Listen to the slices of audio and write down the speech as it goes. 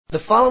The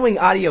following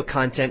audio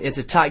content is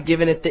a talk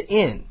given at The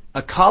Inn,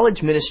 a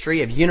college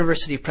ministry of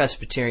University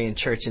Presbyterian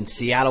Church in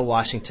Seattle,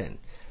 Washington.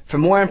 For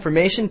more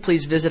information,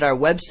 please visit our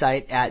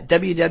website at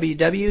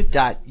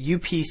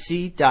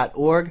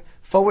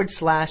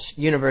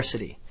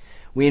www.upc.org/university.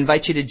 We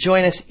invite you to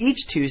join us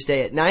each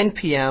Tuesday at 9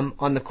 p.m.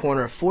 on the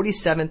corner of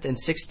 47th and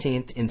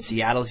 16th in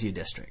Seattle's U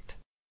District.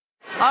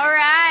 All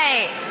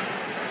right.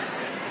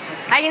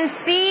 I can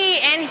see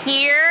and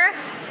hear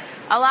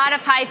a lot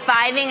of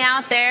high-fiving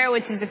out there,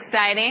 which is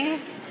exciting.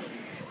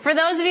 For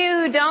those of you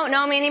who don't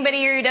know me, anybody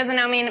here who doesn't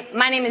know me,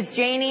 my name is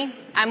Janie.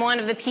 I'm one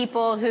of the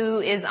people who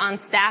is on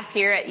staff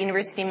here at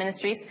University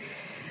Ministries,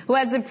 who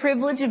has the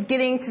privilege of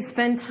getting to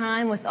spend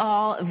time with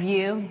all of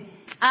you.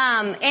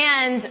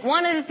 And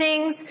one of the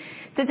things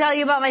to tell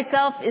you about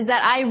myself is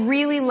that I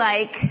really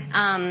like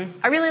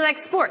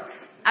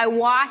sports. I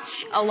watch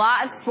a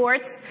lot of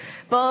sports,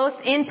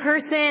 both in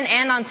person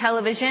and on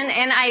television,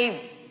 and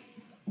I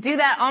do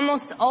that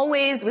almost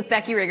always with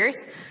Becky Riggers,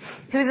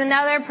 who's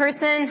another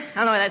person, I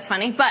don't know why that's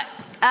funny, but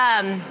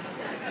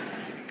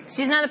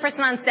she's another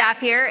person on staff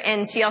here,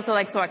 and she also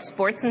likes to watch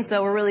sports, and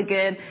so we're really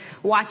good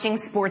watching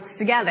sports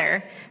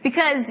together.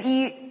 Because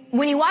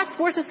when you watch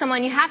sports with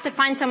someone, you have to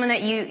find someone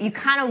that you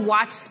kind of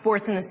watch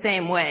sports in the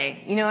same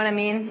way. You know what I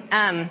mean?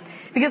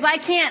 Because I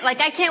can't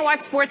watch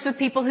sports with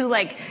people who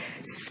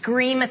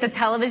scream at the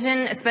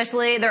television,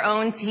 especially their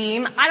own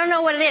team. I don't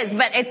know what it is,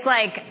 but it's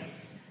like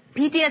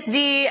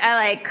PTSD.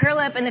 I curl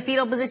up in the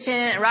fetal position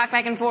and rock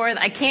back and forth.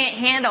 I can't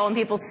handle when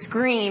people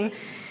scream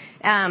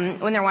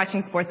when they're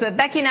watching sports. But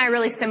Becky and I are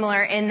really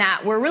similar in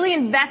that we're really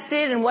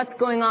invested in what's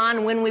going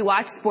on when we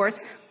watch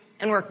sports,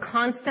 and we're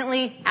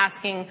constantly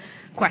asking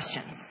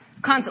questions.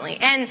 Constantly.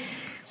 And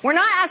we're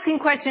not asking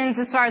questions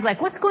as far as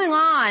what's going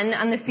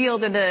on the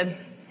field or the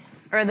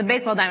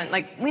baseball diamond.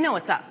 We know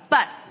what's up.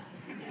 But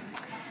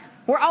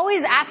we're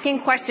always asking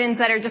questions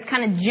that are just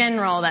kind of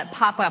general that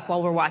pop up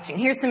while we're watching.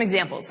 Here's some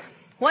examples.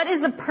 What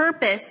is the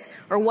purpose,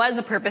 or was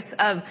the purpose,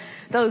 of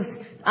those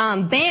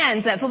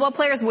bands that football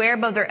players wear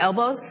above their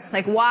elbows?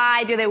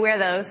 Why do they wear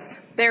those?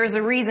 There was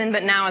a reason,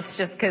 but now it's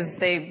just because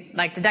they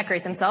like to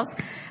decorate themselves.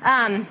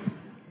 How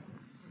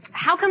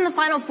come the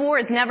Final Four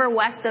is never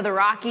west of the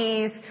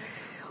Rockies?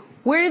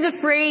 Where did the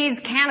phrase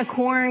 "can of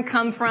corn"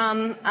 come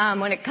from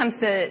when it comes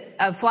to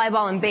fly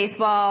ball and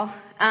baseball?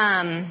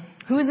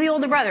 Who's the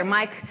older brother,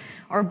 Mike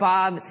or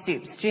Bob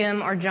Stoops,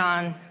 Jim or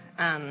John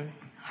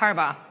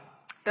Harbaugh?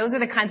 Those are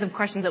the kinds of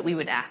questions that we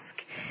would ask.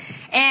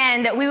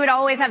 And we would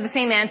always have the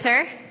same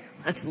answer.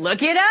 Let's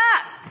look it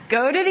up.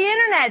 Go to the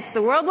internet. It's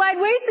the worldwide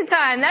waste of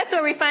time. That's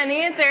where we find the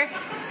answer.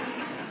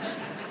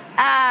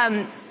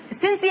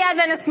 Since the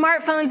advent of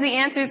smartphones, the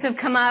answers have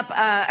come up.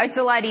 It's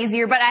a lot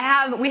easier, but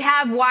we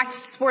have watched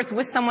sports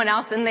with someone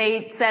else, and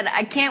they said,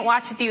 I can't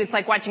watch with you. It's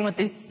like watching with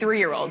a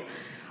 3-year-old.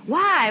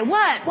 Why?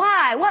 What?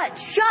 Why? What?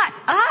 Shut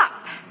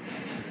up!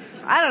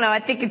 I don't know. I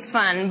think it's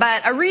fun.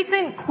 But a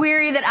recent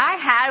query that I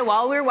had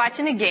while we were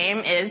watching a game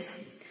is,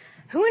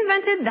 who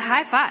invented the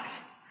high five?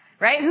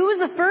 Right? Who was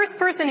the first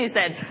person who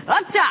said,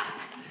 up top?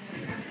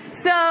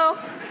 So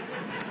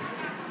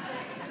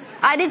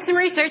I did some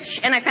research,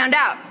 and I found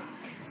out.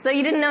 So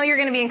you didn't know you were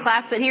going to be in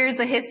class, but here's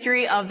the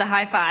history of the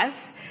high five.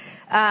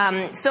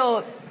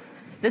 So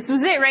this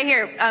was it right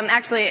here.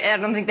 Actually, I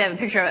don't think they have a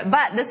picture of it,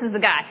 but this is the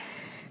guy.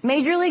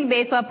 Major League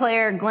Baseball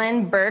player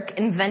Glenn Burke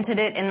invented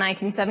it in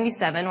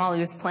 1977 while he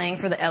was playing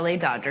for the LA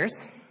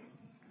Dodgers.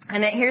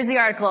 And here's the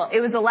article. It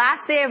was the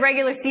last day of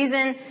regular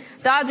season.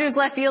 Dodgers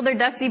left fielder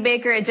Dusty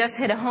Baker had just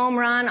hit a home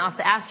run off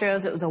the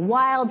Astros. It was a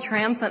wild,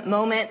 triumphant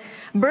moment.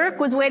 Burke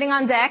was waiting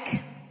on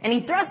deck, and he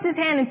thrust his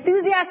hand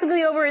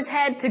enthusiastically over his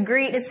head to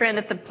greet his friend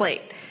at the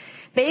plate.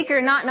 Baker,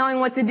 not knowing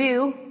what to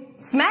do,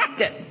 smacked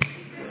him.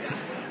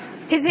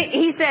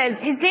 He says,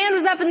 his hand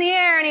was up in the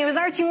air and he was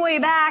arching way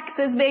back,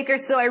 says Baker,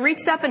 so I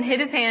reached up and hit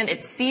his hand.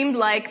 It seemed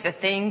like the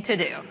thing to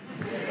do.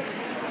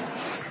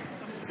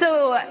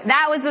 So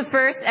that was the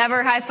first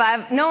ever high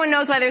five. No one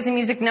knows why there's a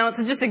music note,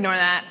 so just ignore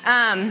that.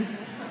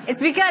 It's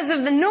because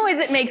of the noise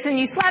it makes when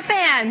you slap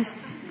hands.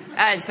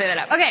 I just made that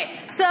up. Okay,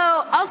 so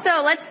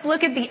also let's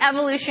look at the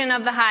evolution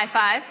of the high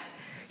five.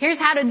 Here's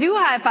how to do a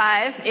high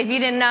five, if you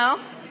didn't know.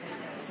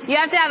 You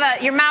have to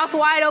have your mouth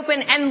wide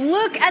open and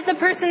look at the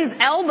person's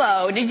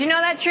elbow. Did you know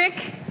that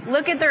trick?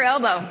 Look at their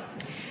elbow.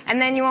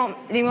 And then you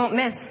won't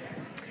miss.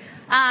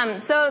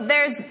 So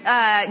there's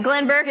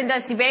Glenn Burke and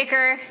Dusty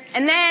Baker.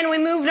 And then we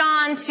moved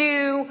on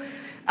to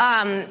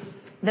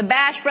the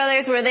Bash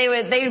Brothers, where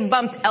they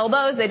bumped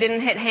elbows. They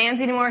didn't hit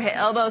hands anymore, hit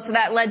elbows. So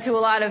that led to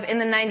in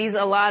the 90s,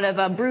 a lot of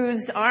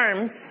bruised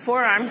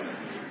forearms.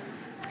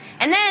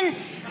 And then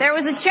there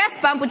was a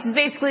chest bump, which is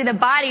basically the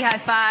body high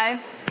five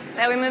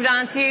that we moved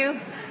on to.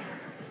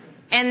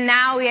 And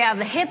now we have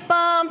the hip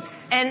bumps,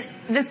 and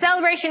the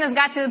celebration has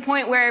got to the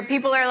point where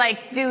people are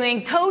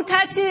doing toe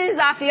touches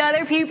off the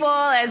other people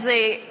as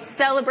they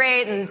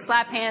celebrate and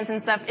slap hands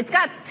and stuff. It's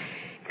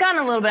gotten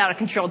a little bit out of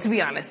control, to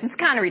be honest. It's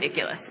kind of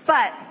ridiculous.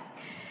 But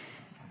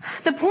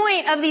the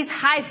point of these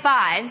high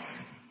fives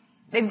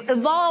They've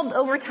evolved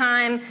over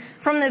time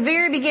from the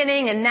very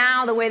beginning, and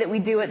now the way that we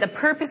do it, the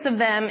purpose of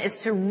them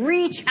is to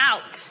reach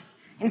out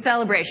in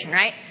celebration,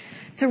 right?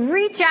 To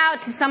reach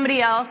out to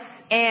somebody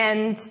else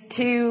and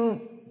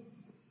to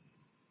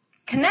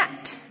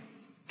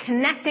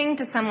connecting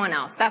to someone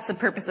else. That's the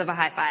purpose of a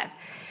high five.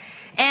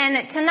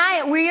 And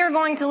tonight we are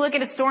going to look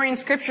at a story in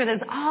Scripture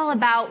that's all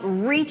about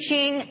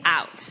reaching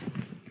out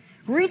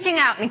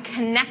and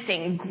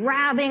connecting,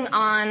 grabbing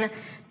on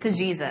to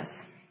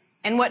Jesus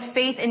and what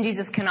faith in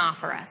Jesus can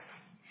offer us.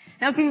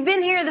 Now, if you've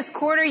been here this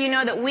quarter, you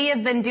know that we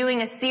have been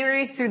doing a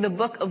series through the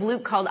book of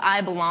Luke called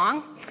I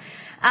Belong.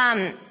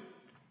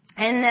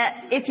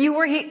 If you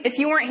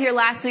weren't here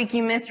last week,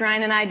 you missed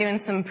Ryan and I doing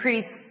some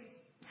pretty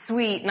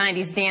sweet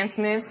 90s dance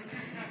moves.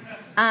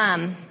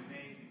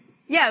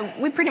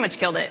 Yeah, we pretty much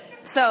killed it.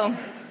 So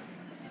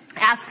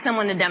ask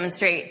someone to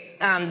demonstrate,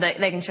 that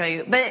they can show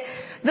you. But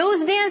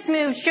those dance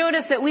moves showed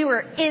us that we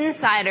were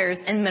insiders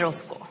in middle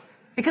school.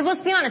 Because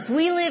let's be honest,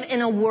 we live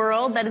in a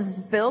world that is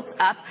built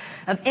up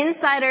of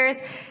insiders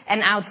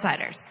and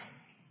outsiders.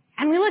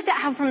 And we looked at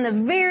how from the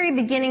very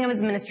beginning of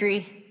his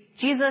ministry,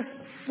 Jesus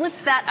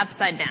flipped that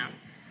upside down.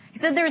 He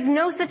said there is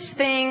no such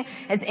thing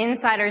as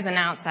insiders and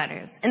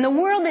outsiders. In the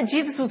world that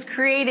Jesus was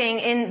creating,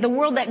 in the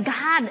world that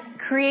God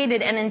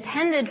created and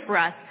intended for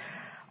us,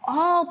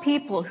 all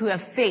people who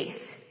have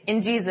faith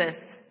in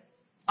Jesus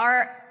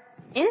are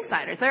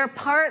insiders. They're a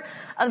part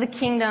of the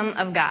kingdom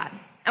of God.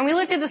 And we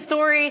looked at the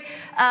story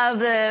of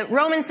the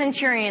Roman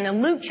centurion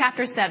in Luke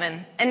chapter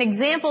 7, an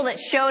example that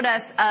showed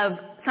us of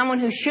someone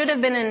who should have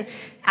been an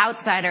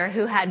outsider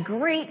who had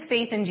great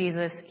faith in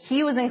Jesus.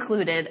 He was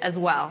included as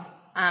well.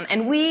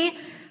 And we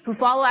who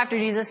follow after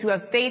Jesus, who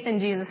have faith in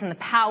Jesus and the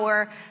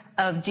power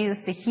of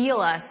Jesus to heal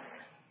us,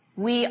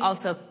 we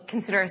also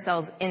consider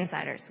ourselves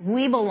insiders.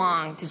 We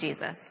belong to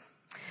Jesus.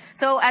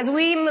 So as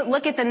we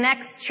look at the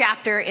next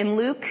chapter in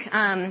Luke,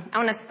 I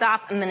want to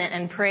stop a minute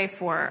and pray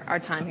for our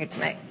time here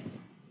tonight.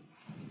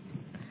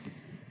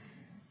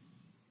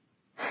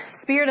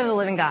 Spirit of the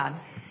living God,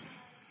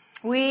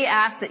 we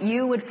ask that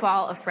you would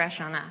fall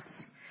afresh on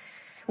us.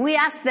 We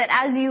ask that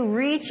as we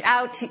reach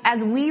out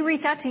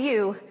to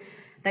you,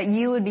 that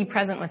you would be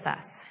present with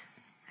us.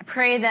 I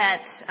pray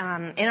that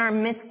in our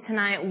midst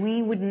tonight,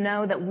 we would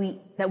know that we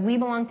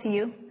belong to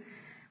you.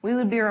 We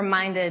would be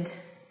reminded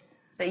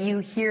that you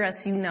hear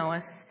us, you know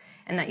us,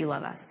 and that you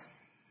love us.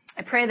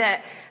 I pray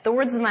that the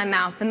words of my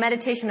mouth, the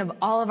meditation of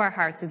all of our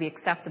hearts would be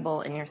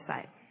acceptable in your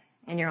sight.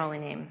 In your holy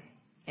name,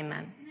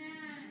 amen.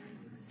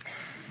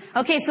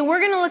 Okay, so we're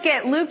going to look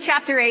at Luke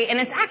chapter 8, and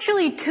it's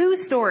actually two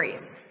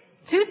stories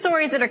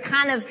that are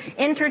kind of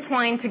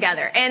intertwined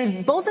together.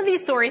 And both of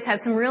these stories have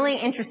some really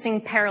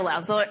interesting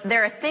parallels.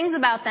 There are things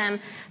about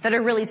them that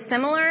are really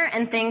similar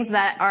and things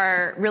that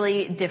are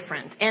really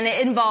different. And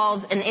it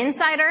involves an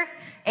insider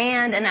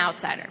and an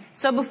outsider.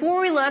 So before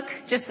we look,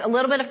 just a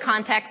little bit of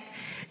context.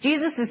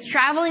 Jesus is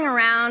traveling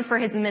around for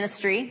his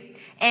ministry,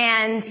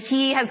 and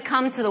he has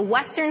come to the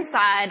western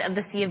side of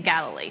the Sea of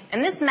Galilee.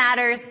 And this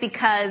matters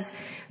because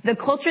the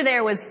culture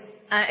there was,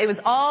 it was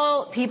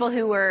all people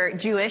who were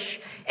Jewish,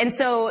 and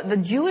so the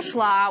Jewish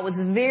law was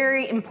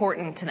very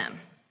important to them.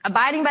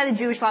 Abiding by the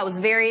Jewish law was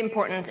very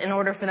important in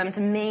order for them to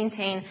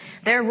maintain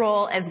their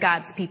role as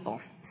God's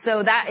people.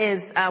 So that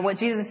is what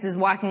Jesus is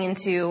walking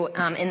into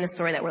in the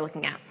story that we're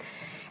looking at.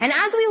 And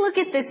as we look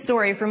at this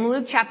story from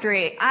Luke chapter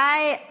 8,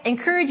 I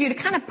encourage you to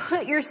kind of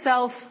put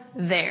yourself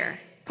there.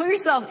 Put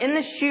yourself in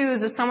the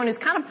shoes of someone who's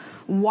kind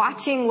of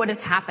watching what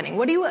is happening.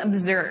 What do you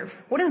observe?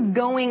 What is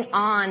going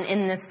on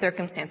in this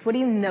circumstance? What do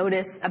you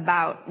notice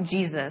about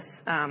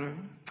Jesus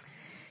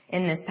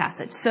in this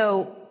passage?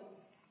 So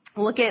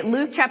we'll look at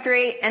Luke chapter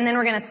 8, and then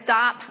we're going to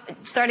stop,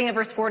 starting at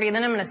verse 40, and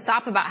then I'm going to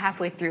stop about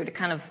halfway through to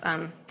kind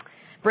of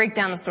break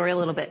down the story a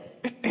little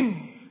bit.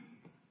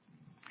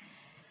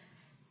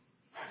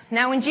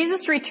 Now when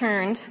Jesus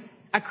returned,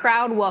 a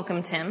crowd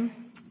welcomed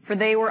him, for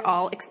they were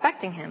all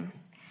expecting him.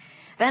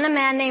 Then a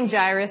man named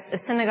Jairus, a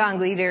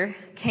synagogue leader,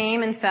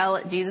 came and fell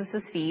at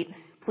Jesus' feet,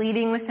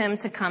 pleading with him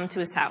to come to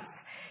his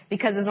house,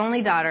 because his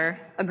only daughter,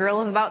 a girl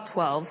of about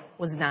 12,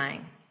 was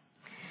dying.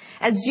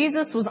 As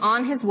Jesus was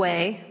on his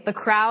way, the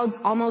crowds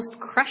almost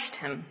crushed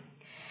him.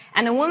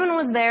 And a woman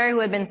was there who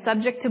had been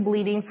subject to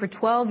bleeding for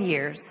 12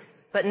 years,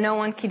 but no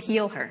one could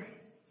heal her.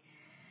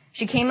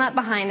 She came up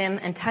behind him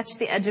and touched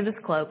the edge of his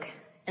cloak,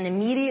 and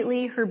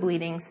immediately her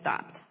bleeding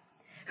stopped.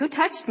 "Who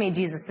touched me?"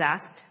 Jesus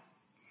asked.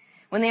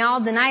 When they all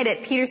denied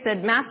it, Peter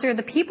said, "Master,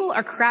 the people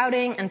are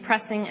crowding and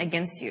pressing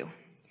against you."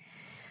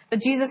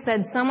 But Jesus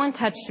said, "Someone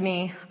touched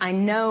me. I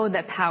know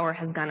that power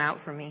has gone out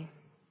from me."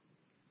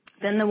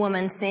 Then the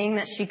woman, seeing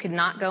that she could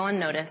not go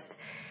unnoticed,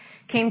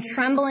 came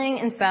trembling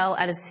and fell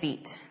at his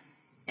feet.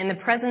 In the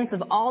presence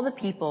of all the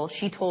people,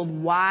 she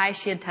told why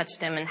she had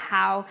touched him and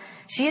how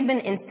she had been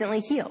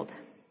instantly healed.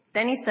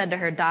 Then he said to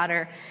her,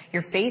 "Daughter,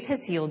 your faith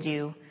has healed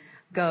you.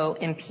 Go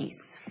in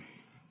peace."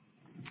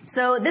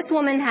 So this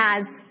woman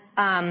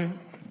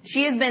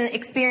she has been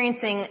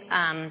experiencing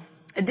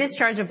a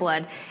discharge of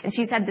blood, and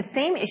she's had the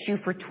same issue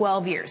for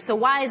 12 years. So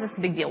why is this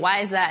a big deal?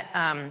 Why is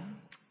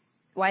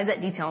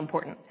that detail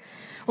important?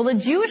 Well, the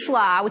Jewish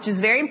law, which is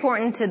very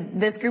important to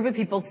this group of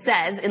people,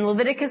 says in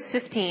Leviticus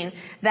 15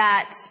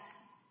 that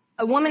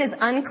a woman is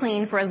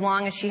unclean for as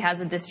long as she has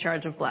a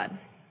discharge of blood.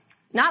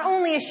 Not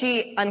only is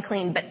she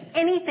unclean, but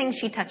anything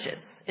she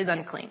touches is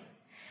unclean.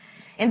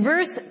 In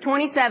verse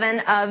 27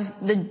 of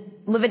the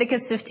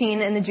Leviticus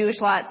 15 in the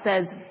Jewish law, it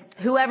says,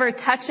 "Whoever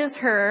touches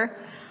her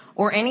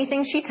or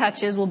anything she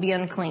touches will be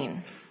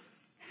unclean.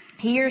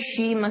 He or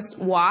she must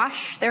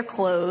wash their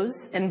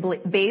clothes and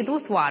bathe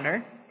with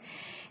water,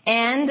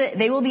 and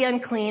they will be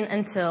unclean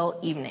until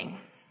evening."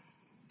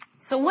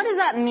 So what does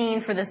that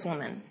mean for this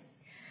woman?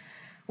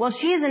 Well,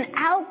 she is an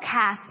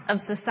outcast of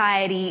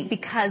society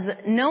because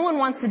no one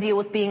wants to deal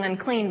with being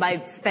unclean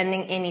by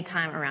spending any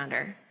time around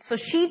her. So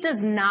she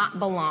does not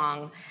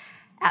belong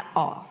at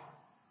all.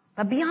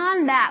 But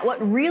beyond that,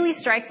 what really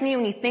strikes me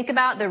when you think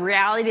about the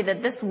reality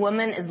that this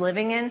woman is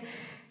living in,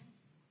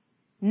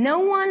 no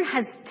one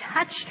has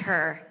touched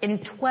her in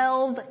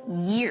 12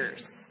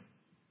 years.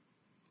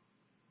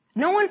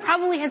 No one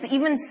probably has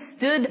even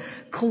stood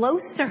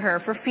close to her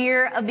for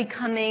fear of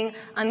becoming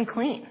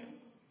unclean.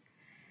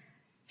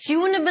 She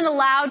wouldn't have been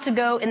allowed to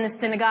go in the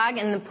synagogue,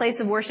 in the place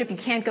of worship. You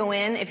can't go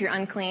in if you're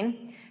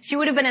unclean. She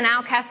would have been an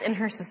outcast in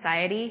her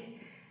society.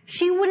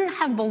 She wouldn't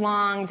have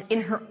belonged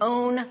in her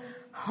own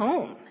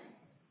home.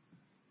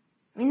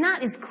 I mean,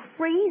 that is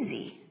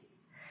crazy.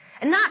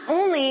 And not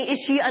only is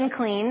she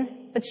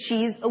unclean, but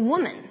she's a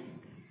woman.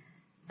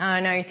 Now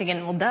you're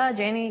thinking, well, duh,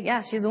 Janie.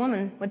 Yeah, she's a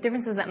woman. What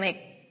difference does that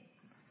make?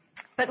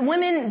 But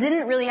women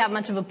didn't really have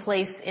much of a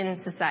place in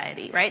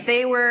society, right?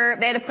 They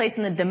had a place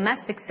in the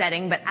domestic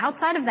setting, but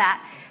outside of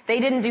that, they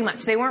didn't do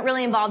much. They weren't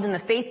really involved in the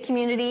faith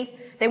community.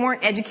 They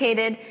weren't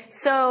educated.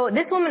 So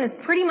this woman is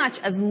pretty much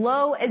as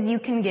low as you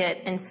can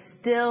get and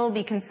still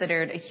be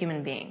considered a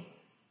human being.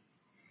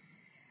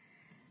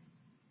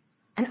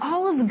 And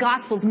all of the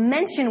Gospels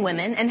mention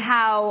women and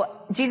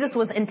how Jesus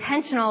was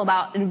intentional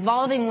about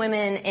involving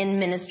women in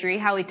ministry,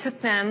 how he took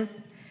them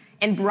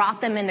and brought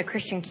them into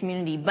Christian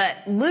community.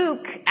 But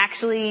Luke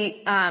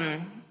actually,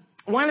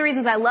 one of the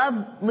reasons I love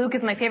Luke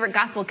as my favorite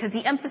gospel, because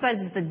he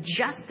emphasizes the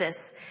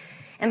justice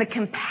and the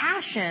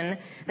compassion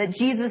that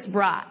Jesus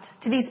brought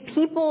to these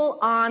people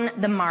on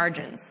the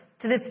margins,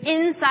 to this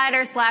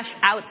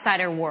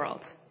insider/outsider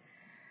world.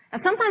 Now,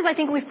 sometimes I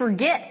think we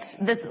forget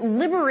this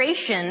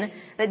liberation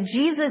that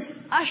Jesus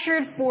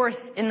ushered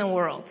forth in the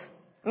world.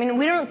 I mean,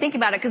 we don't think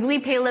about it because we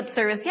pay lip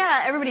service.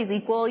 Yeah, everybody's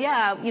equal.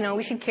 Yeah,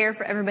 we should care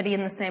for everybody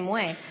in the same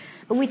way.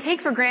 But we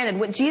take for granted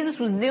what Jesus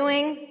was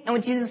doing and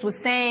what Jesus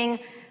was saying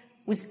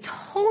was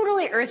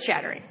totally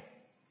earth-shattering.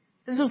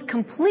 This was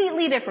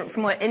completely different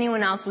from what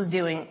anyone else was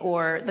doing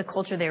or the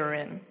culture they were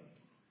in.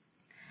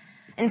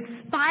 In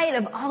spite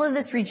of all of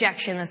this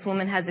rejection this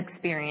woman has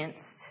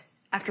experienced,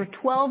 after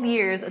 12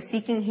 years of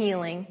seeking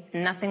healing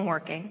and nothing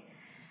working,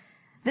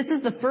 this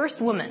is the first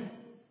woman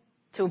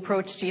to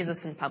approach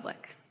Jesus in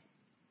public.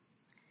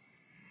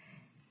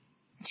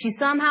 She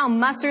somehow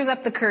musters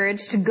up the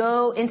courage to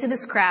go into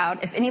this crowd.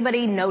 If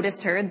anybody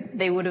noticed her,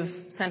 they would have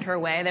sent her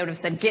away. They would have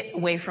said, "Get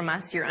away from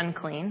us, you're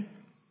unclean."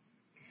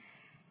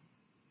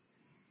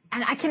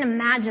 And I can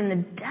imagine the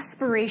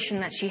desperation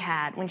that she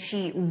had when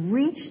she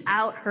reached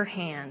out her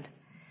hand,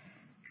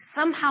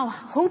 somehow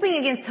hoping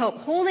against hope,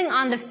 holding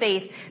on to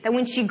faith, that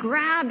when she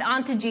grabbed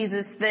onto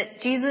Jesus, that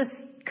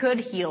Jesus could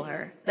heal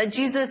her, that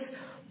Jesus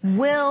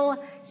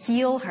will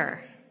heal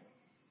her.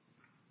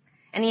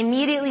 And he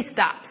immediately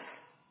stops.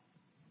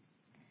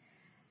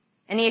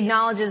 And he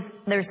acknowledges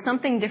there's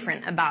something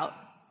different about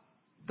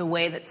the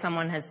way that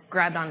someone has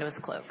grabbed onto his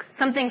cloak.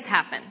 Something's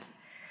happened.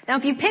 Now,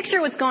 if you picture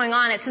what's going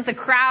on, it says the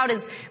crowd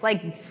is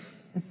like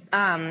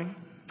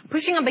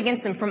pushing up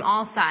against him from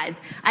all sides.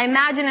 I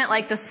imagine it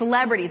like the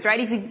celebrities, right?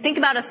 If you think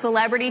about a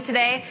celebrity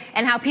today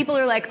and how people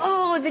are like,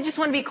 oh, they just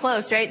want to be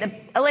close, right?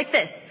 Like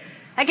this.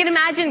 I can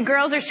imagine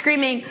girls are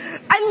screaming,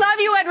 "I love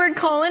you, Edward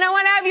Cullen. I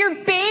want to have your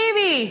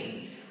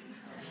baby."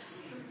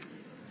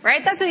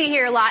 Right? That's what you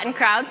hear a lot in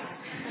crowds.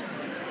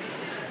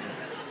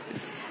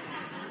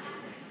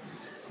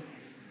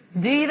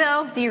 Do you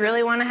though? Do you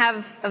really want to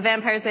have a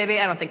vampire's baby?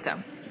 I don't think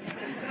so.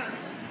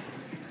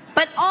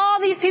 But all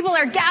these people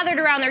are gathered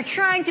around. They're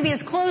trying to be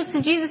as close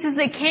to Jesus as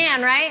they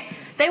can, right?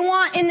 They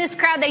want, in this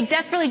crowd, they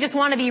desperately just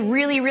want to be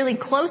really, really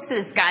close to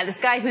this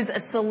guy who's a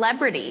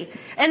celebrity.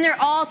 And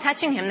they're all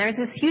touching him. There's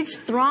this huge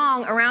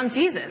throng around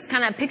Jesus.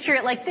 Kind of picture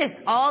it like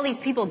this. All these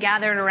people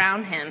gathered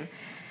around him.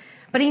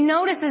 But he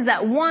notices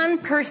that one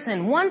person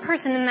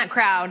in that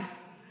crowd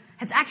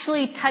has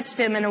actually touched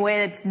him in a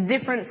way that's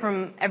different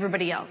from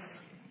everybody else.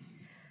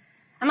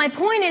 And my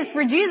point is,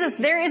 for Jesus,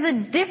 there is a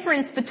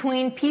difference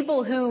between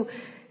people who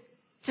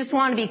just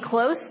want to be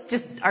close,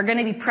 just are going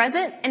to be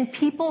present, and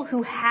people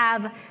who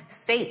have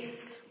faith.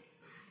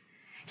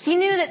 He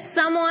knew that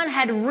someone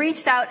had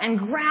reached out and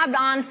grabbed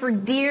on for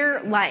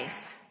dear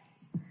life.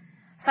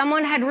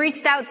 Someone had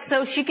reached out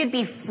so she could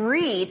be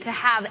free to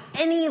have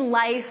any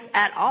life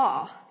at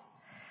all.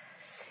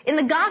 In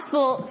the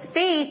gospel,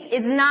 faith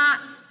is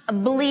not a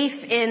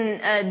belief in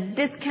a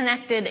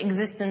disconnected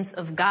existence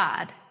of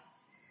God.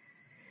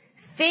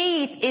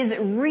 Faith is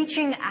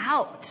reaching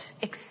out,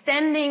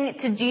 extending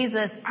to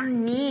Jesus our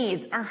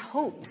needs, our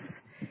hopes,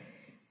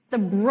 the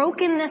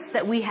brokenness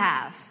that we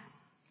have.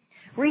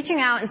 Reaching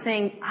out and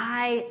saying,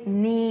 I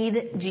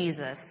need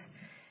Jesus.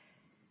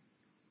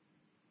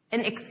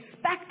 And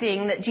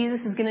expecting that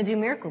Jesus is going to do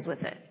miracles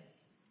with it.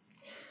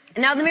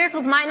 Now, the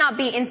miracles might not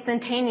be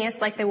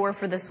instantaneous like they were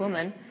for this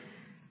woman,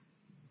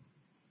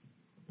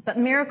 but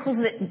miracles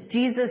that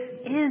Jesus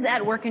is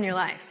at work in your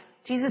life.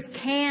 Jesus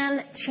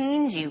can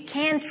change you,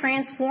 can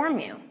transform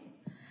you.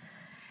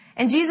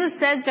 And Jesus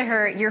says to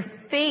her, your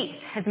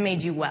faith has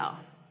made you well.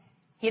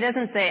 He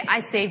doesn't say,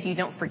 I saved you,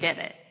 don't forget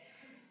it.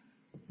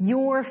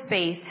 Your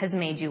faith has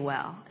made you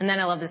well. And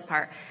then I love this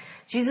part.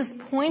 Jesus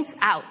points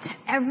out to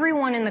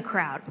everyone in the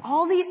crowd,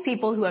 all these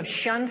people who have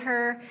shunned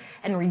her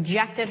and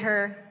rejected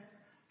her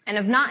and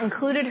have not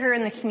included her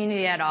in the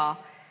community at all.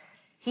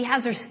 He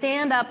has her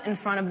stand up in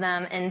front of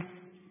them and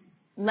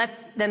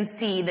let them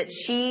see that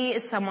she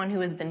is someone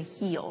who has been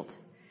healed.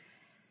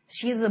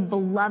 She is a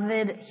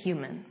beloved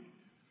human.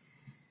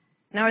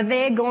 Now, are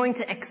they going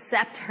to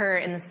accept her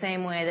in the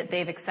same way that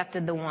they've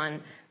accepted the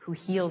one who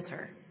heals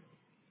her?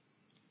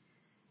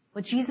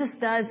 What Jesus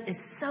does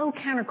is so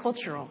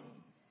countercultural.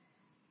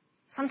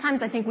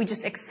 Sometimes I think we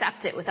just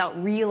accept it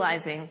without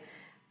realizing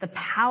the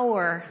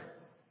power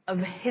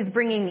of his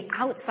bringing the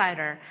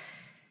outsider,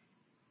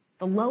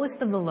 the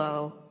lowest of the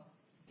low,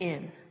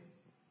 in.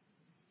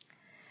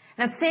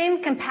 That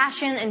same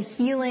compassion and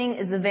healing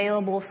is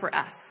available for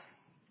us.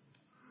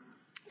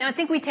 Now, I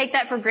think we take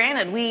that for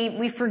granted.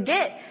 We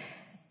forget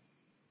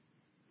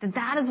that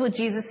that is what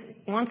Jesus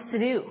wants to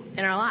do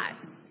in our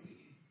lives.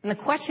 And the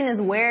question is,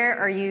 where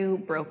are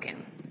you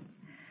broken?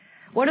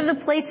 What are the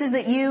places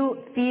that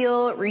you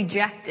feel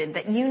rejected,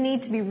 that you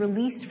need to be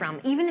released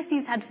from? Even if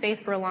you've had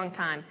faith for a long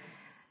time,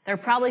 there are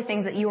probably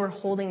things that you are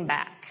holding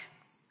back,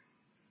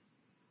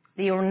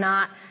 that you are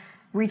not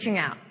reaching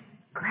out,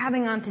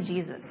 grabbing onto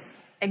Jesus,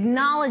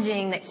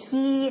 acknowledging that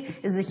he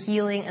is the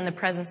healing and the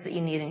presence that you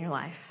need in your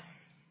life.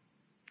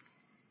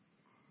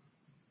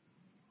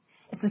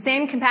 It's the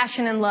same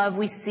compassion and love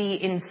we see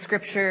in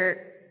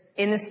Scripture,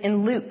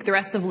 in Luke, the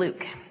rest of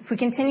Luke. If we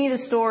continue the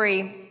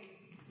story,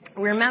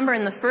 we remember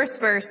in the first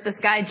verse,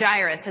 this guy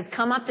Jairus has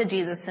come up to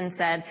Jesus and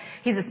said,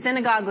 he's a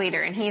synagogue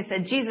leader, and he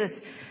said,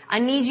 Jesus, I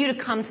need you to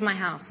come to my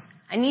house.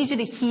 I need you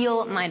to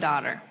heal my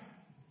daughter.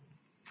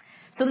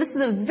 So this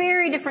is a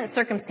very different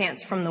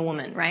circumstance from the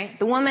woman, right?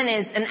 The woman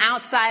is an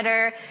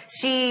outsider.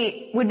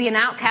 She would be an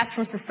outcast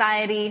from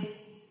society,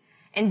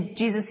 and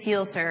Jesus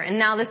heals her. And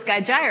now this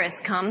guy Jairus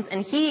comes,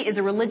 and he is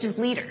a religious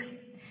leader.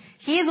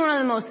 He is one of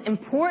the most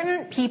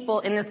important people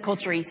in this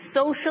culture. He's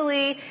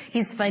socially,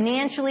 he's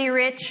financially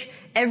rich.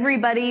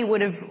 Everybody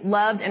would have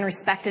loved and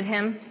respected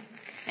him.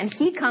 And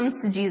he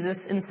comes to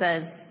Jesus and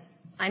says,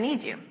 I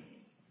need you.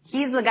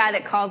 He's the guy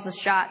that calls the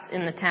shots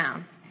in the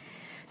town.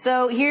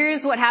 So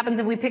here's what happens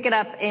if we pick it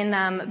up in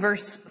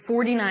verse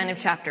 49 of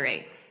chapter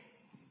 8.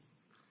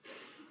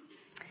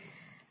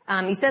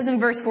 He says in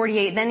verse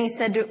 48, then he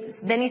said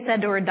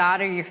to her,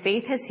 daughter, your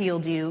faith has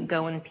healed you.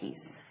 Go in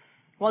peace.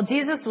 While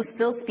Jesus was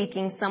still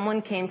speaking,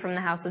 someone came from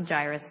the house of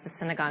Jairus, the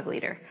synagogue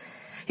leader.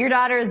 Your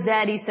daughter is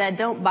dead, he said.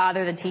 Don't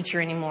bother the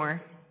teacher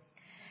anymore.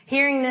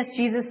 Hearing this,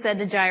 Jesus said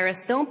to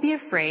Jairus, don't be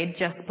afraid,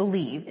 just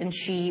believe, and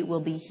she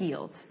will be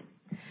healed.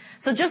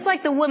 So just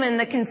like the woman,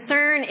 the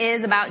concern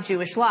is about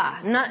Jewish law.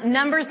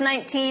 Numbers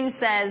 19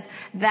 says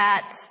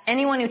that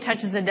anyone who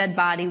touches a dead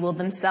body will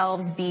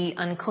themselves be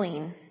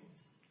unclean.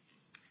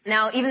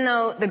 Now, even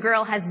though the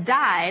girl has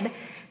died,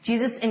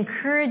 Jesus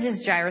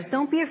encourages Jairus,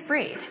 don't be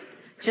afraid.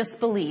 Just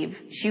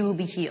believe, she will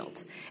be healed.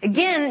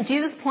 Again,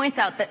 Jesus points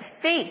out that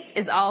faith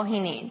is all he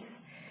needs.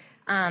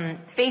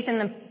 Faith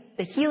in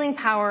the healing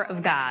power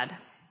of God.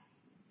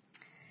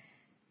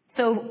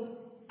 So,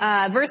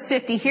 verse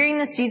 50, hearing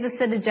this, Jesus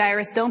said to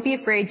Jairus, don't be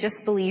afraid,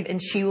 just believe,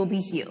 and she will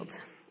be healed.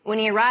 When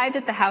he arrived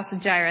at the house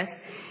of Jairus,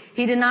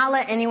 he did not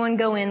let anyone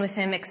go in with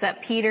him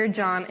except Peter,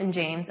 John, and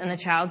James, and the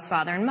child's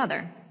father and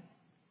mother.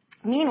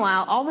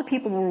 Meanwhile, all the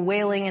people were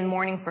wailing and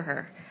mourning for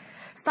her.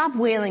 Stop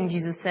wailing,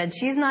 Jesus said.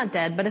 She's not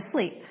dead, but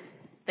asleep.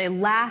 They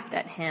laughed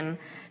at him,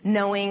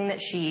 knowing that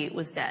she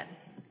was dead.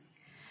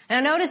 Now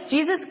notice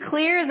Jesus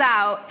clears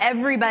out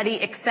everybody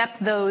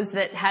except those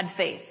that had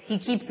faith. He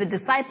keeps the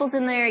disciples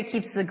in there. He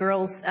keeps the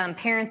girls'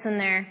 parents in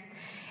there.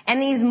 And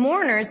these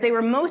mourners, they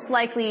were most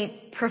likely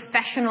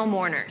professional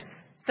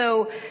mourners.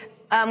 So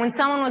when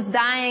someone was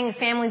dying,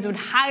 families would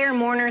hire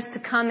mourners to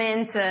come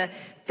in to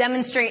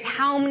demonstrate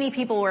how many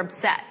people were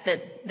upset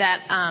that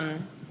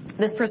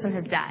this person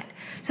has died.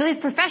 So these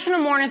professional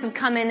mourners have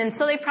come in, and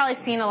so they've probably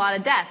seen a lot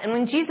of death. And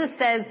when Jesus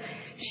says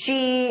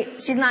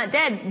she's not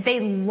dead,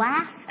 they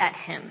laugh at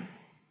him.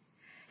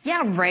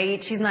 Yeah,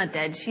 right, she's not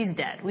dead, she's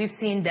dead. We've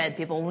seen dead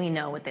people, we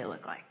know what they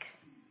look like.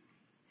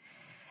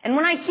 And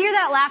when I hear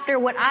that laughter,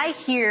 what I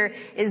hear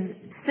is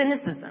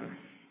cynicism.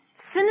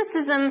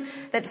 Cynicism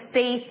that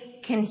faith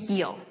can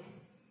heal.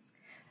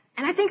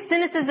 And I think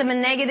cynicism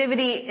and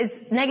negativity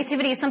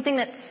is something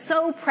that's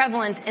so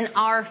prevalent in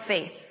our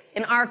faith,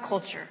 in our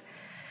culture.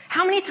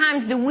 How many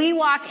times do we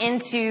walk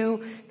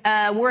into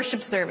a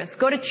worship service,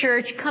 go to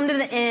church, come to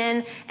the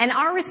inn, and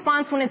our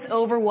response when it's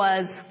over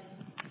was,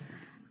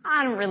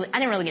 I didn't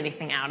really get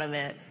anything out of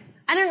it.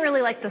 I didn't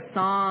really like the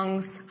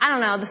songs. I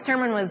don't know, the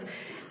sermon was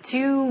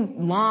too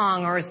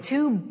long, or it was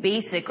too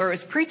basic, or it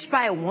was preached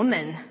by a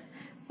woman.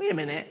 Wait a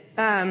minute.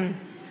 It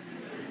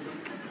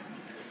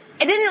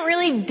didn't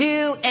really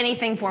do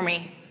anything for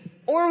me.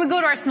 Or we go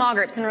to our small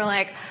groups and we're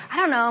like, I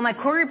don't know, my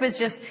core group is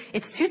just,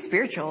 it's too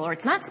spiritual, or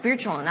it's not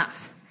spiritual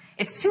enough.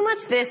 It's too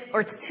much this,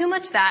 or it's too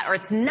much that, or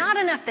it's not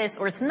enough this,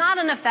 or it's not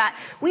enough that.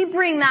 We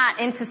bring that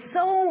into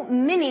so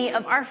many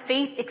of our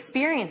faith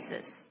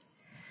experiences.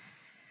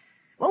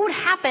 What would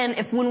happen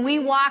if when we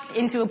walked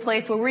into a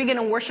place where we're going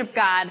to worship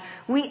God,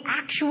 we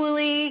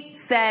actually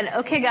said,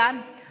 okay,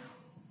 God,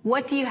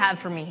 what do you have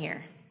for me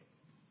here?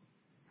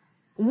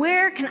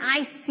 Where can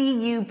I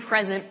see you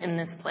present in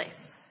this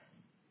place?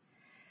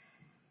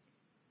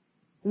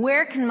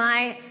 Where can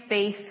my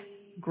faith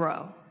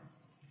grow?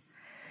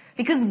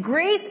 Because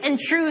grace and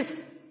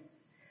truth,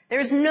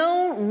 there's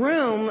no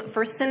room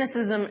for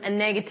cynicism and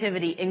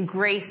negativity in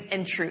grace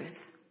and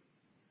truth.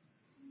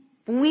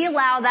 We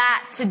allow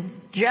that to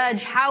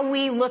judge how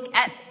we look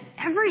at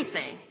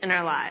everything in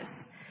our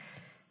lives.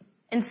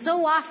 And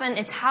so often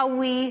it's how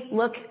we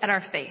look at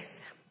our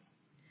faith.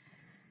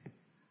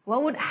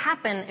 What would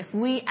happen if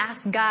we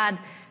asked God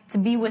to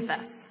be with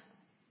us?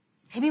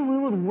 Maybe we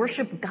would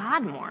worship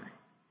God more.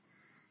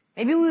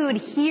 Maybe we would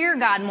hear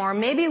God more.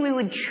 Maybe we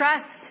would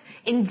trust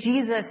in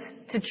Jesus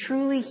to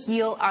truly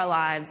heal our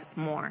lives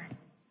more.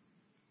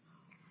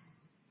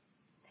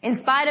 In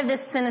spite of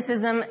this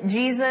cynicism,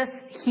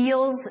 Jesus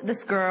heals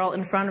this girl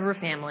in front of her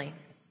family.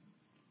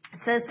 It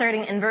says,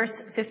 starting in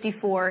verse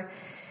 54,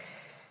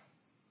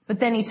 but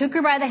then he took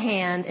her by the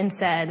hand and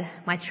said,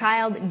 my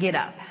child, get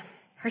up.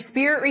 Her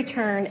spirit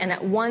returned, and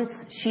at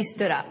once she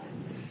stood up.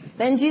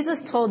 Then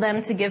Jesus told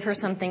them to give her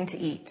something to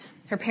eat.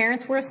 Her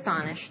parents were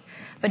astonished,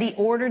 but he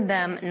ordered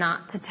them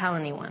not to tell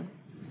anyone.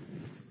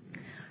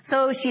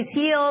 So she's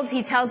healed.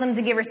 He tells them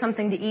to give her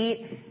something to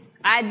eat.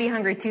 I'd be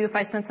hungry too if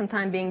I spent some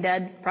time being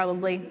dead,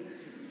 probably.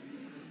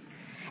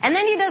 And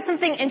then he does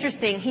something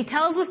interesting. He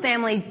tells the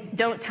family,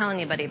 don't tell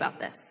anybody about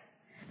this.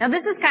 Now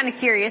this is kind of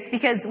curious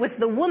because with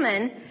the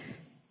woman,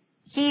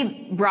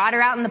 he brought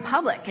her out in the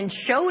public and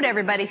showed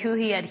everybody who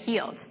he had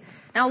healed.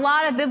 Now a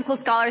lot of biblical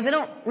scholars, they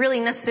don't really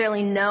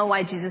necessarily know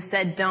why Jesus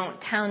said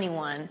don't tell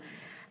anyone.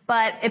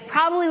 But it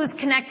probably was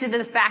connected to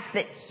the fact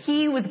that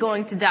he was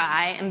going to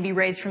die and be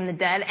raised from the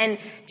dead. And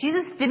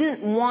Jesus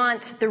didn't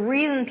want the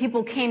reason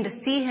people came to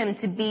see him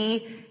to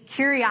be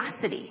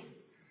curiosity.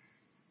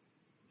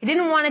 He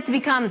didn't want it to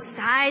become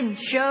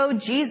sideshow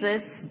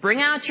Jesus.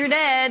 Bring out your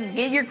dead,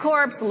 get your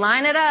corpse,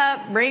 line it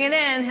up, bring it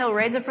in, he'll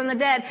raise it from the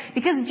dead.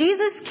 Because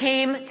Jesus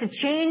came to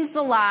change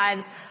the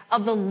lives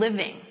of the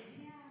living.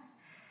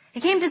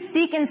 He came to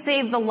seek and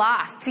save the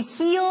lost, to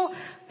heal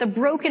the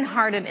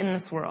brokenhearted in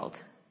this world,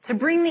 to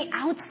bring the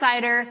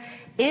outsider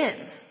in.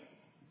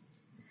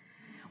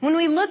 When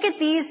we look at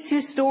these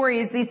two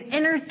stories, these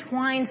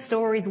intertwined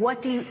stories,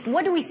 what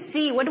do we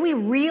see? What do we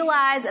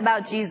realize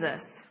about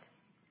Jesus?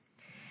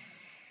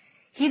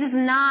 He does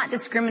not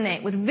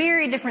discriminate with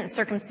very different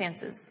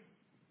circumstances.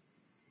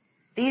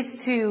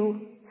 These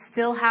two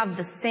still have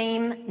the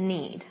same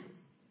need.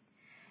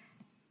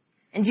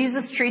 And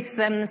Jesus treats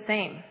them the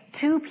same.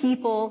 Two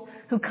people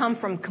who come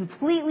from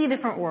completely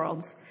different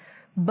worlds,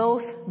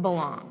 both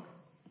belong.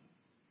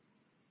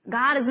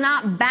 God is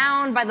not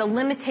bound by the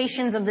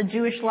limitations of the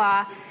Jewish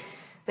law,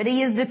 but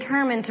he is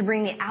determined to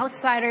bring the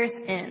outsiders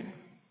in.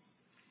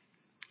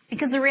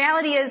 Because the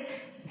reality is,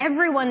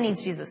 everyone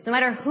needs Jesus, no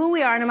matter who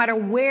we are, no matter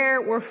where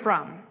we're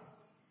from.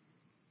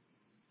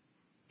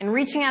 And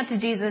reaching out to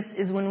Jesus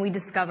is when we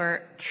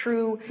discover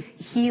true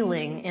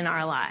healing in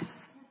our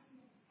lives.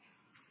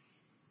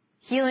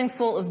 Healing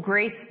full of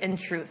grace and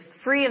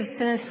truth, free of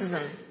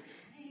cynicism.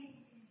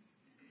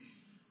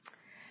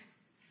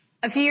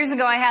 A few years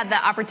ago, I had the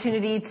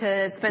opportunity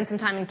to spend some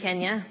time in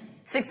Kenya,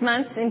 6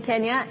 months in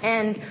Kenya.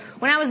 And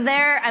when I was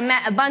there, I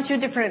met a bunch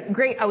of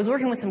I was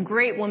working with some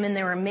great women.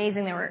 They were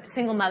amazing. They were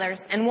single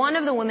mothers. And one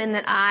of the women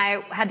that I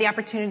had the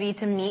opportunity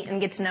to meet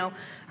and get to know,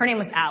 her name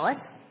was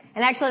Alice.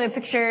 And actually I have a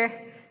picture.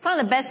 It's not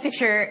the best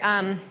picture,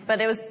 but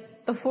it was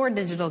before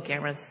digital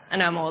cameras. I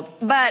know I'm old.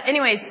 But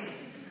anyways,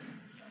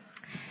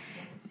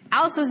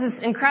 Alice was this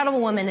incredible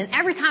woman. And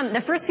every time,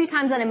 the first few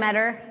times that I met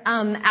her,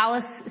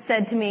 Alice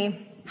said to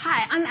me,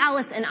 "Hi, I'm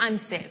Alice and I'm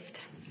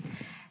saved."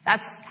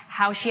 That's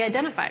how she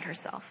identified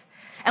herself.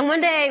 And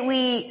one day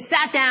we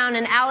sat down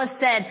and Alice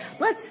said,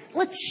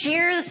 let's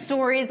share the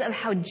stories of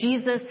how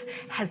Jesus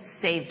has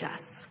saved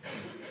us.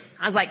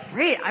 I was like,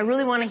 great, I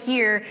really want to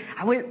hear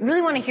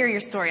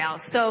your story,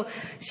 Alice. So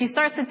she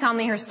starts to tell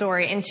me her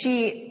story, and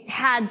she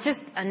had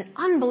just an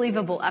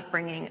unbelievable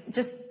upbringing,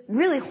 just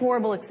really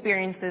horrible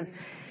experiences.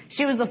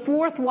 She was the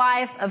fourth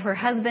wife of her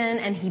husband,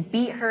 and he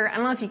beat her. I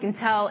don't know if you can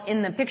tell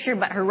in the picture,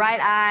 but her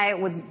right eye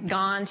was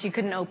gone. She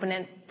couldn't open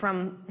it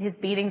from his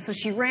beating. So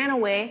she ran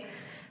away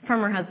from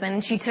her husband,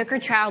 and she took her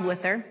child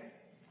with her.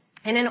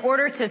 And in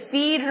order to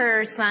feed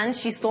her son,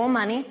 she stole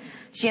money.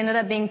 She ended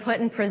up being put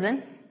in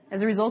prison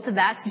as a result of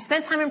that. She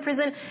spent time in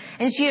prison,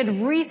 and she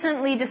had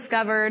recently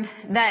discovered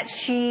that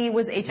she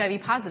was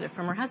HIV positive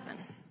from her husband.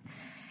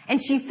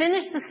 And she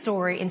finished the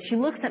story, and she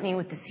looks at me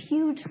with this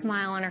huge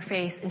smile on her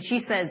face, and she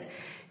says,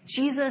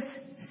 "Jesus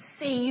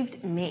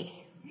saved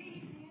me."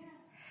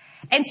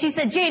 And she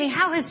said, "Janie,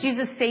 how has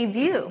Jesus saved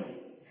you?"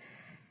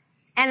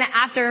 And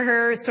after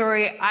her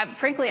story,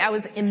 frankly, I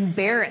was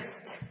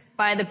embarrassed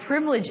by the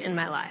privilege in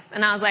my life.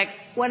 And I was like,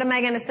 what am I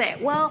going to say?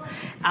 Well,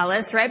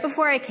 Alice, right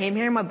before I came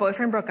here, my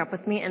boyfriend broke up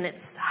with me, and it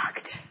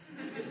sucked.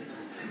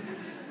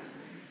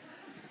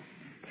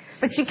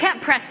 But she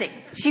kept pressing.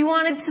 She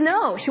wanted to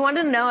know. She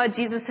wanted to know how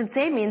Jesus had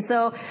saved me. And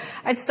so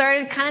I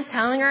started kind of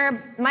telling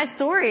her my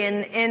story,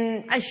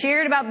 and I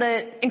shared about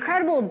the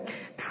incredible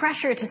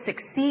pressure to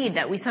succeed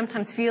that we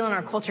sometimes feel in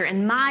our culture,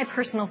 and my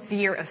personal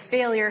fear of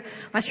failure,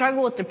 my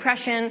struggle with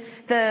depression.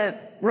 The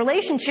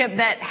relationship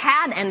that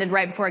had ended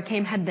right before I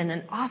came had been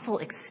an awful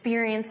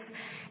experience.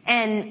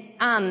 And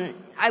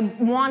I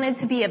wanted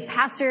to be a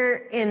pastor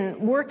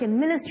in work and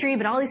ministry,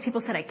 but all these people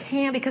said I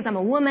can't because I'm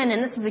a woman,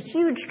 and this was a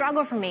huge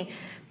struggle for me.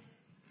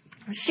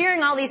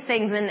 Sharing all these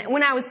things, and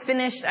when I was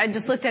finished, I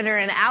just looked at her,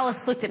 and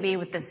Alice looked at me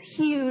with this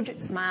huge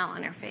smile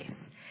on her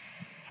face.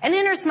 And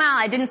in her smile,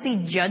 I didn't see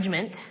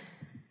judgment,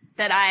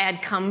 that I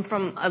had come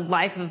from a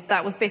life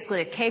that was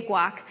basically a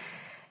cakewalk.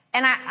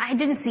 And I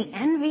didn't see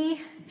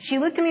envy. She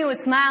looked at me with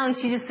a smile, and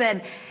she just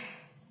said,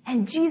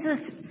 "And Jesus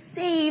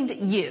saved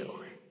you."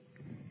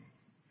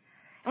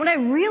 And what I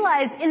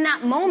realized in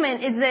that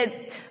moment is that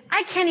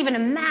I can't even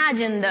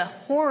imagine the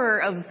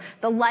horror of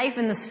the life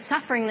and the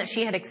suffering that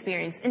she had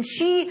experienced. And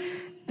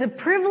the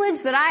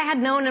privilege that I had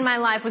known in my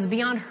life was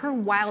beyond her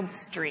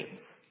wildest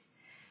dreams.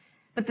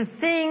 But the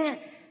thing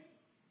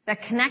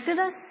that connected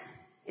us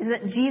is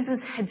that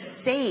Jesus had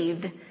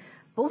saved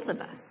both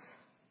of us.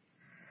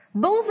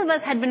 Both of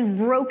us had been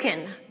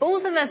broken.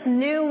 Both of us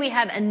knew we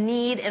had a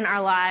need in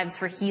our lives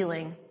for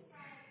healing.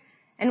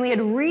 And we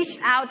had reached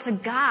out to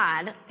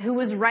God, who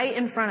was right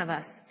in front of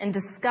us, and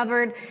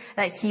discovered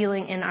that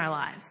healing in our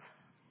lives.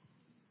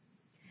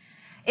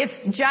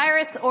 If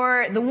Jairus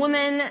or the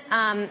woman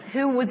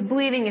who was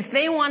bleeding, if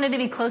they wanted to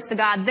be close to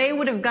God, they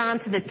would have gone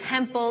to the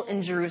temple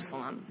in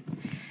Jerusalem.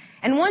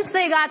 And once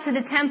they got to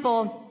the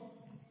temple,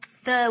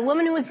 the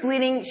woman who was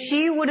bleeding,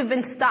 she would have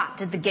been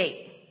stopped at the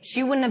gate.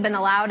 She wouldn't have been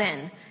allowed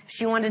in.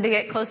 She wanted to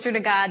get closer to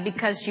God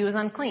because she was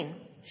unclean.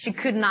 She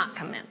could not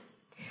come in.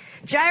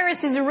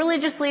 Jairus is a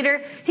religious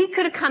leader. He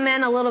could have come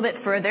in a little bit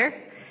further.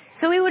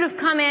 So he would have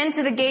come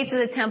into the gates of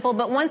the temple,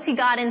 but once he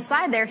got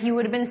inside there, he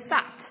would have been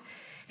stopped.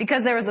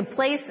 Because there was a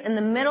place in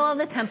the middle of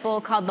the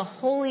temple called the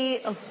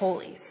Holy of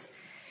Holies.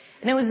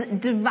 And it was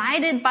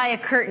divided by a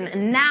curtain,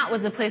 and that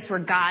was the place where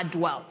God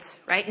dwelt,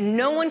 right?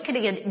 No one could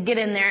get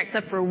in there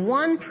except for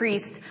one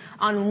priest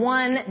on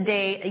one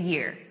day a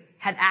year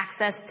had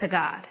access to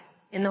God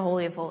in the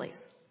Holy of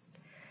Holies.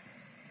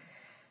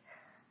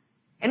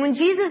 And when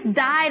Jesus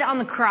died on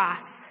the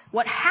cross,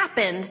 what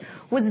happened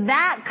was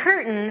that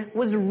curtain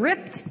was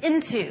ripped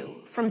into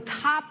from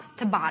top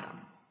to bottom.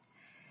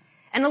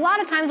 And a lot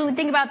of times when we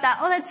think about that,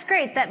 oh, that's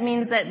great. That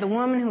means that the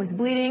woman who was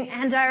bleeding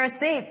and Jairus,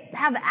 they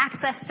have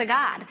access to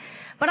God.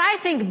 But I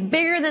think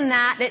bigger than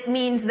that, it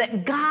means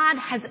that God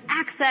has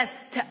access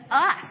to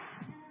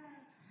us.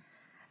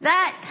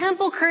 That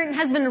temple curtain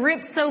has been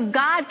ripped so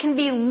God can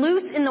be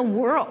loose in the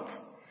world.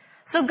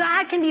 So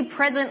God can be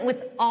present with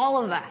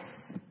all of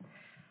us.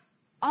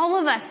 All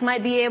of us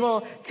might be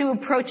able to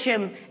approach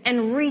him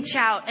and reach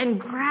out and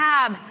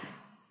grab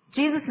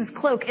Jesus'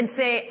 cloak and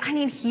say, I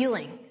need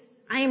healing.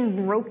 I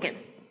am broken.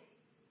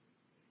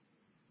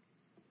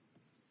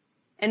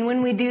 And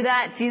when we do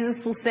that,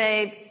 Jesus will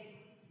say,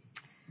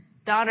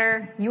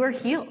 daughter, you are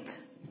healed.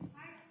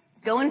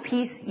 Go in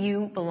peace,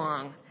 you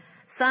belong.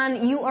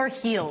 Son, you are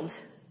healed.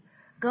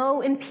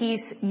 Go in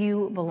peace,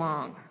 you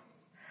belong.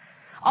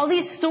 All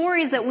these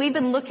stories that we've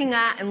been looking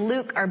at in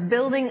Luke are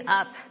building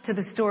up to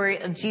the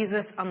story of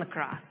Jesus on the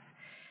cross.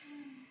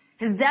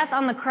 His death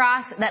on the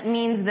cross, that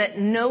means that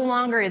no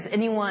longer is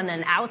anyone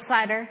an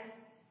outsider,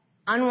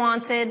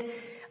 unwanted,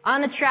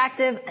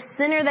 unattractive, a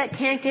sinner that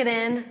can't get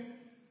in.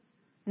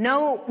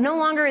 No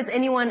longer is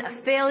anyone a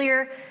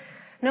failure.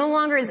 No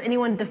longer is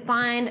anyone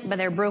defined by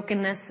their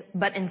brokenness,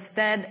 but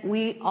instead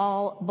we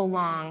all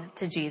belong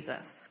to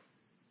Jesus.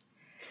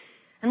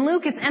 And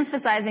Luke is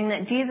emphasizing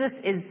that Jesus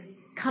is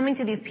coming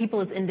to these people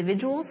as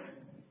individuals,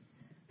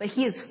 but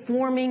he is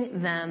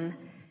forming them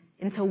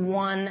into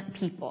one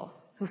people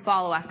who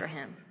follow after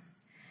him.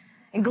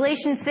 In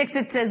Galatians 6,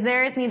 it says,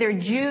 there is neither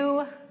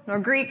Jew nor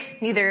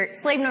Greek, neither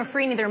slave nor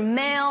free, neither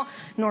male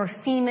nor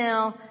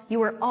female.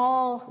 You are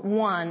all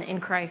one in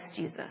Christ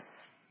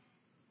Jesus.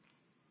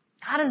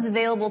 God is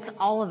available to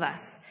all of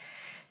us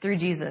through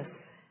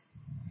Jesus.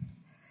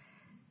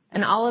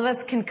 And all of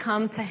us can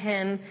come to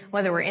him,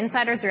 whether we're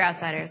insiders or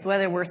outsiders,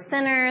 whether we're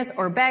sinners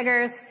or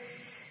beggars,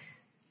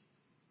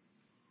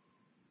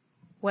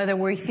 whether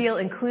we feel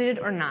included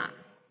or not,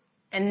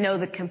 and know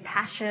the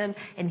compassion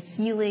and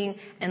healing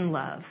and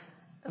love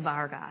of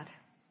our God.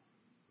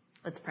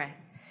 Let's pray.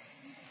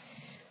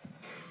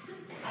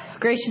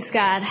 Gracious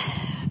God,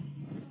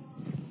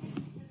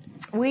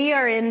 we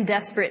are in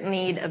desperate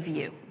need of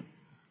you.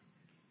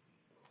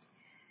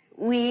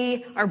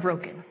 We are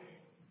broken.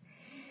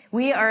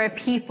 We are a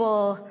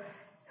people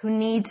who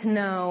need to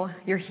know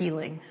your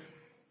healing.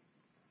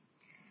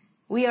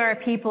 We are a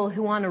people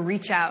who want to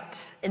reach out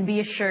and be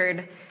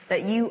assured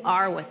that you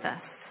are with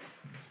us,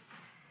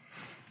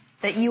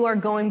 that you are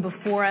going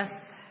before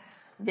us,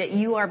 that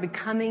you are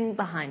becoming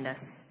behind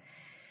us,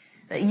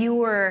 that you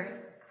were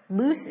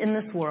loose in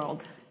this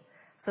world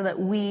so that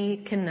we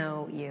can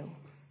know you.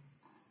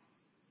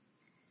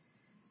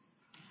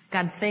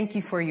 God, thank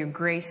you for your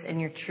grace and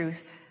your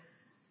truth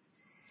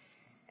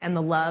and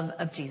the love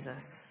of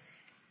Jesus.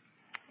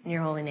 In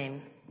your holy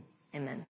name, amen.